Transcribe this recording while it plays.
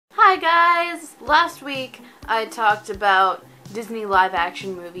Hi guys! Last week I talked about Disney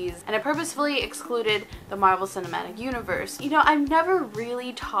live-action movies and I purposefully excluded the Marvel Cinematic Universe. You know, I've never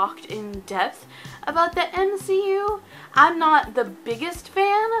really talked in depth about the MCU. I'm not the biggest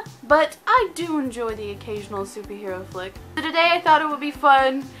fan, but I do enjoy the occasional superhero flick. So today I thought it would be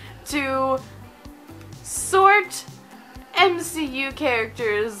fun to sort MCU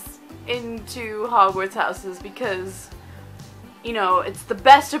characters into Hogwarts Houses because, you know, it's the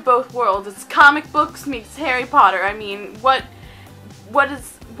best of both worlds. It's comic books meets Harry Potter. I mean, what's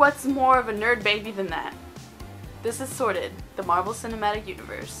more of a nerd baby than that? This is sorted, the Marvel Cinematic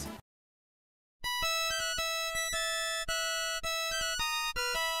Universe.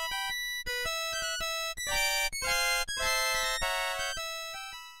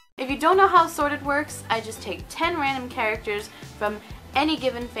 If you don't know how sorted works, I just take 10 random characters from any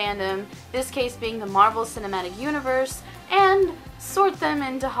given fandom, this case being the Marvel Cinematic Universe, and sort them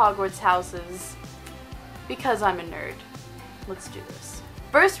into Hogwarts Houses because I'm a nerd. Let's do this.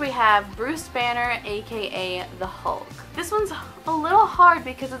 First we have Bruce Banner, aka the Hulk. This one's a little hard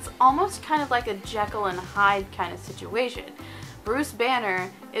because it's almost kind of like a Jekyll and Hyde kind of situation. Bruce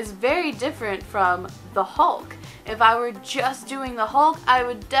Banner is very different from the Hulk. If I were just doing the Hulk, I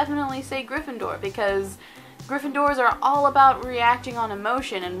would definitely say Gryffindor because Gryffindors are all about reacting on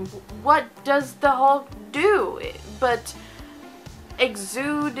emotion, and what does the Hulk do but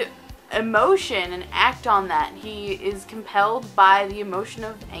exude emotion and act on that? He is compelled by the emotion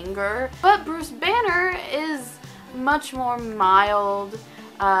of anger. But Bruce Banner is much more mild,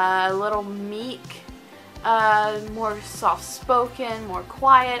 a little meek, more soft-spoken, more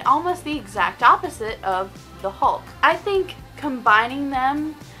quiet, almost the exact opposite of the Hulk. I think combining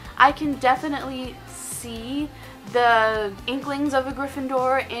them, I can definitely see the inklings of a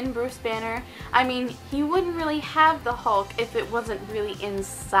Gryffindor in Bruce Banner. I mean, he wouldn't really have the Hulk if it wasn't really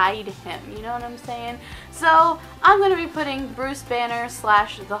inside him, you know what I'm saying? So I'm going to be putting Bruce Banner /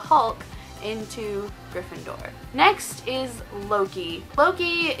 the Hulk into Gryffindor. Next is Loki.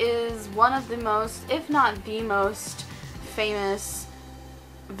 Loki is one of the most, if not the most, famous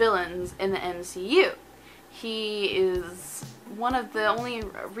villains in the MCU. He is one of the only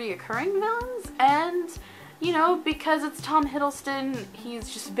reoccurring villains, and you know, because it's Tom Hiddleston,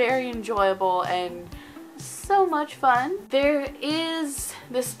 he's just very enjoyable and so much fun. There is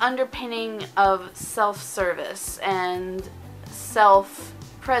this underpinning of self-service and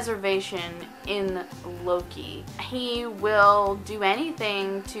self-preservation in Loki. He will do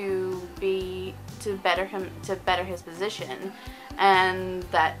anything to better his position, and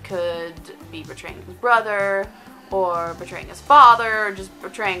that could be betraying his brother, or betraying his father, or just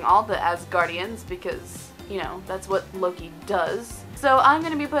betraying all the Asgardians, because, you know, that's what Loki does. So I'm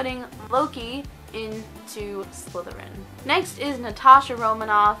going to be putting Loki into Slytherin. Next is Natasha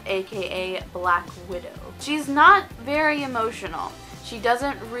Romanoff, aka Black Widow. She's not very emotional. She's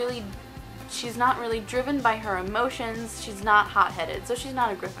not really driven by her emotions. She's not hot-headed, so she's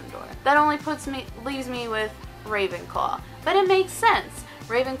not a Gryffindor. That only leaves me with Ravenclaw. But it makes sense.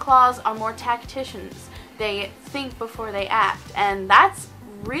 Ravenclaws are more tacticians. They think before they act, and that's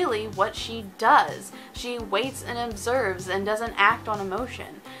really what she does. She waits and observes and doesn't act on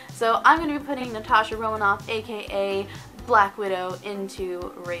emotion. So I'm going to be putting Natasha Romanoff, aka Black Widow,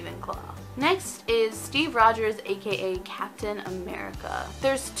 into Ravenclaw. Next is Steve Rogers, aka Captain America.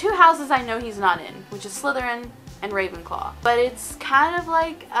 There's two houses I know he's not in, which is Slytherin and Ravenclaw. But it's kind of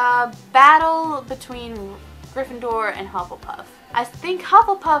like a battle between Gryffindor and Hufflepuff. I think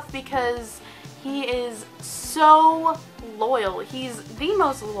Hufflepuff because he is so loyal. He's the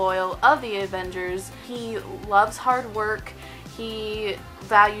most loyal of the Avengers. He loves hard work. He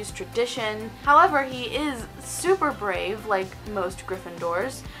values tradition. However, he is super brave, like most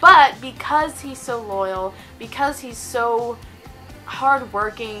Gryffindors. But because he's so loyal, because he's so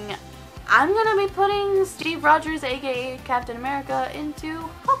hardworking, I'm gonna be putting Steve Rogers, aka Captain America, into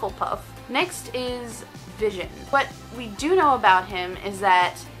Hufflepuff. Next is Vision. What we do know about him is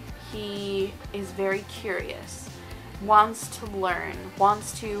that he is very curious, wants to learn,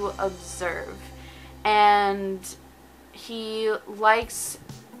 wants to observe, and he likes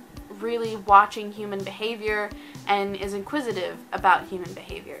really watching human behavior and is inquisitive about human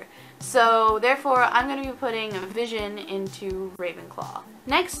behavior. So therefore, I'm going to be putting Vision into Ravenclaw.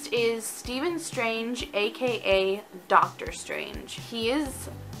 Next is Stephen Strange, aka Doctor Strange. He is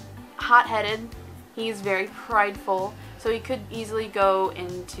hot-headed, he's very prideful, so he could easily go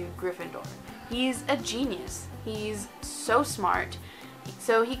into Gryffindor. He's a genius. He's so smart,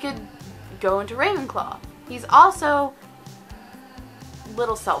 so he could go into Ravenclaw. He's also a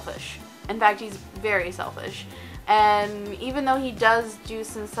little selfish. In fact, he's very selfish. And even though he does do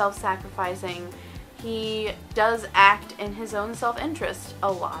some self-sacrificing, he does act in his own self-interest a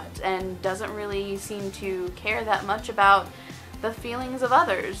lot and doesn't really seem to care that much about the feelings of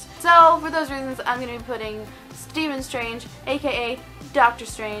others. So for those reasons, I'm going to be putting Stephen Strange, aka Doctor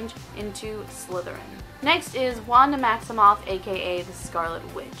Strange, into Slytherin. Next is Wanda Maximoff, aka the Scarlet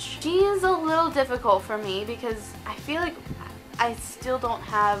Witch. She is a little difficult for me because I feel like I still don't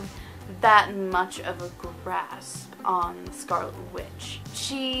have that much of a grasp on the Scarlet Witch.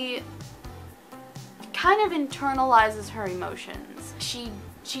 She kind of internalizes her emotions.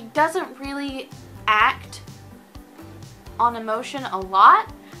 She doesn't really act on emotion a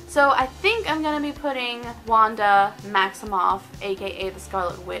lot, so I think I'm going to be putting Wanda Maximoff, aka the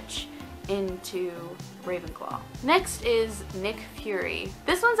Scarlet Witch, into Ravenclaw. Next is Nick Fury.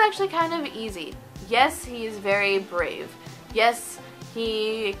 This one's actually kind of easy. Yes, he is very brave. Yes,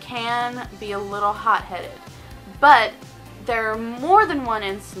 he can be a little hot-headed. But there are more than one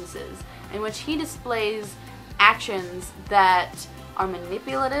instances in which he displays actions that are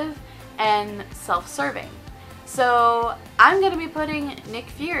manipulative and self-serving. So I'm going to be putting Nick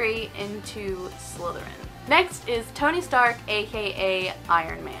Fury into Slytherin. Next is Tony Stark, aka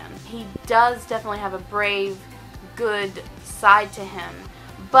Iron Man. He does definitely have a brave, good side to him,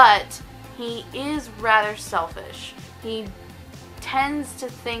 but he is rather selfish. He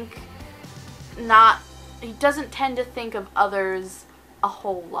doesn't tend to think of others a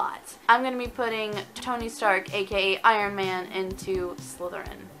whole lot. I'm going to be putting Tony Stark, aka Iron Man, into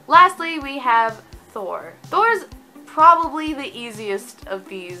Slytherin. Lastly, we have Thor. Thor's probably the easiest of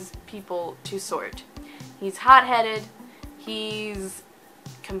these people to sort. He's hot-headed, he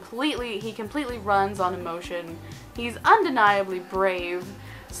completely runs on emotion, he's undeniably brave,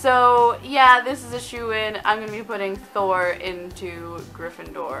 so yeah, this is a shoo-in. I'm going to be putting Thor into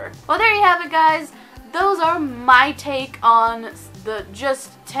Gryffindor. Well, there you have it, guys. Those are my take on the just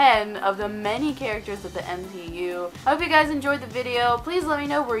 10 of the many characters of the MCU. I hope you guys enjoyed the video. Please let me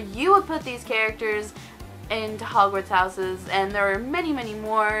know where you would put these characters into Hogwarts Houses, and there are many, many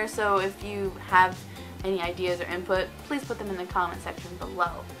more, so if you have any ideas or input, please put them in the comment section below.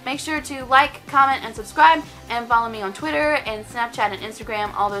 Make sure to like, comment, and subscribe, and follow me on Twitter and Snapchat and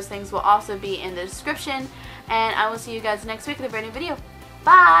Instagram. All those things will also be in the description, and I will see you guys next week with a brand new video.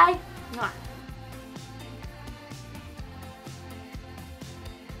 Bye! Mwah.